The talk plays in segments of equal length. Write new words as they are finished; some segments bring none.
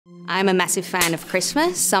I'm a massive fan of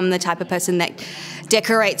Christmas. I'm the type of person that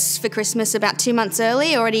decorates for Christmas about 2 months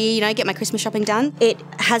early, already, get my Christmas shopping done. It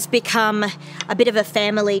has become a bit of a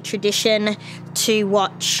family tradition to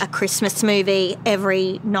watch a Christmas movie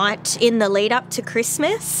every night in the lead up to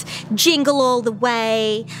Christmas. Jingle All the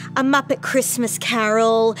Way, A Muppet Christmas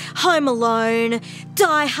Carol, Home Alone,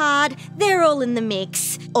 Die Hard, they're all in the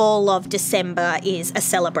mix. All of December is a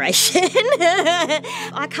celebration.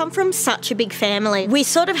 I come from such a big family. We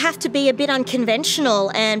sort of have to be a bit unconventional,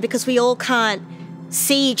 and because we all can't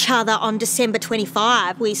see each other on December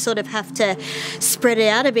 25, we sort of have to spread it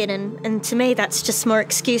out a bit, and to me that's just more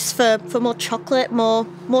excuse for more chocolate, more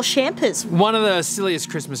champers. One of the silliest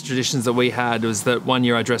Christmas traditions that we had was that one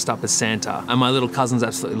year I dressed up as Santa, and my little cousins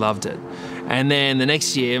absolutely loved it. And then the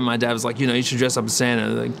next year my dad was like, you should dress up as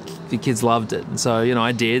Santa. The kids loved it, and so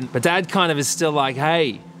I did. But Dad kind of is still like,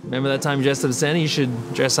 hey, remember that time you dressed up as Santa? You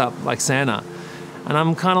should dress up like Santa. And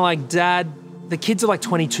I'm kind of like, Dad, the kids are like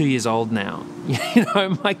 22 years old now.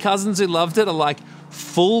 My cousins who loved it are like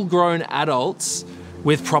full-grown adults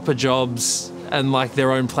with proper jobs and like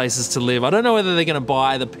their own places to live. I don't know whether they're going to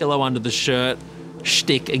buy the pillow under the shirt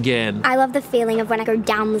shtick again. I love the feeling of when I go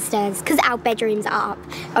down the stairs, because our bedrooms are up.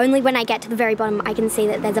 Only when I get to the very bottom I can see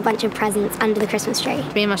that there's a bunch of presents under the Christmas tree.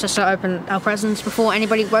 Me and my sister opened our presents before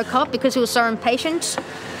anybody woke up because we were so impatient.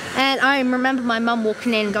 And I remember my mum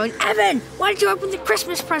walking in going, Evan, why did you open the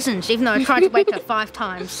Christmas presents? Even though I tried to wake her 5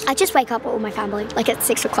 times. I just wake up all my family, like at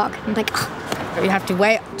 6 o'clock. I'm like, oh. You have to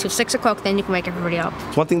wait till 6 o'clock, then you can wake everybody up.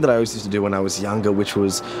 One thing that I always used to do when I was younger, which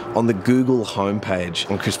was on the Google homepage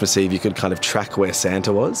on Christmas Eve, you could kind of track where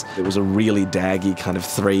Santa was. It was a really daggy kind of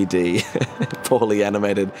 3D, poorly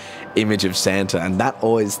animated image of Santa, and that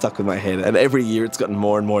always stuck with my head. And every year it's gotten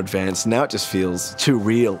more and more advanced. Now it just feels too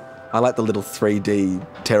real. I like the little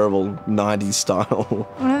 3D, terrible 90s style.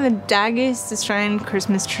 One of the daggest Australian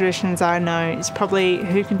Christmas traditions I know is probably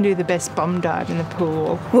who can do the best bomb dive in the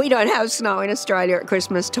pool. We don't have snow in Australia at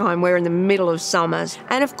Christmas time. We're in the middle of summer.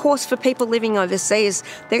 And of course, for people living overseas,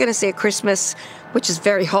 they're going to see a Christmas which is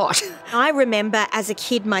very hot. I remember as a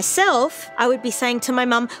kid myself, I would be saying to my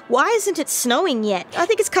mum, why isn't it snowing yet? I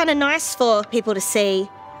think it's kind of nice for people to see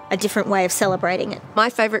a different way of celebrating it. My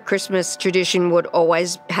favourite Christmas tradition would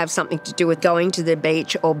always have something to do with going to the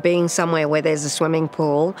beach or being somewhere where there's a swimming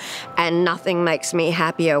pool, and nothing makes me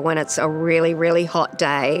happier when it's a really, really hot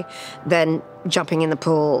day than jumping in the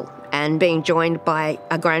pool, and being joined by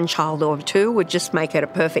a grandchild or 2 would just make it a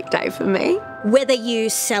perfect day for me. Whether you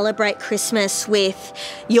celebrate Christmas with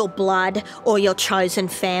your blood or your chosen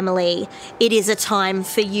family, it is a time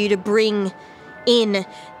for you to bring in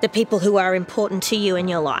the people who are important to you in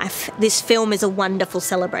your life. This film is a wonderful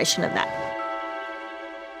celebration of that.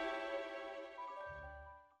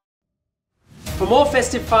 For more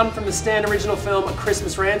festive fun from the Stan original film A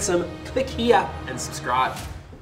Christmas Ransom, click here and subscribe.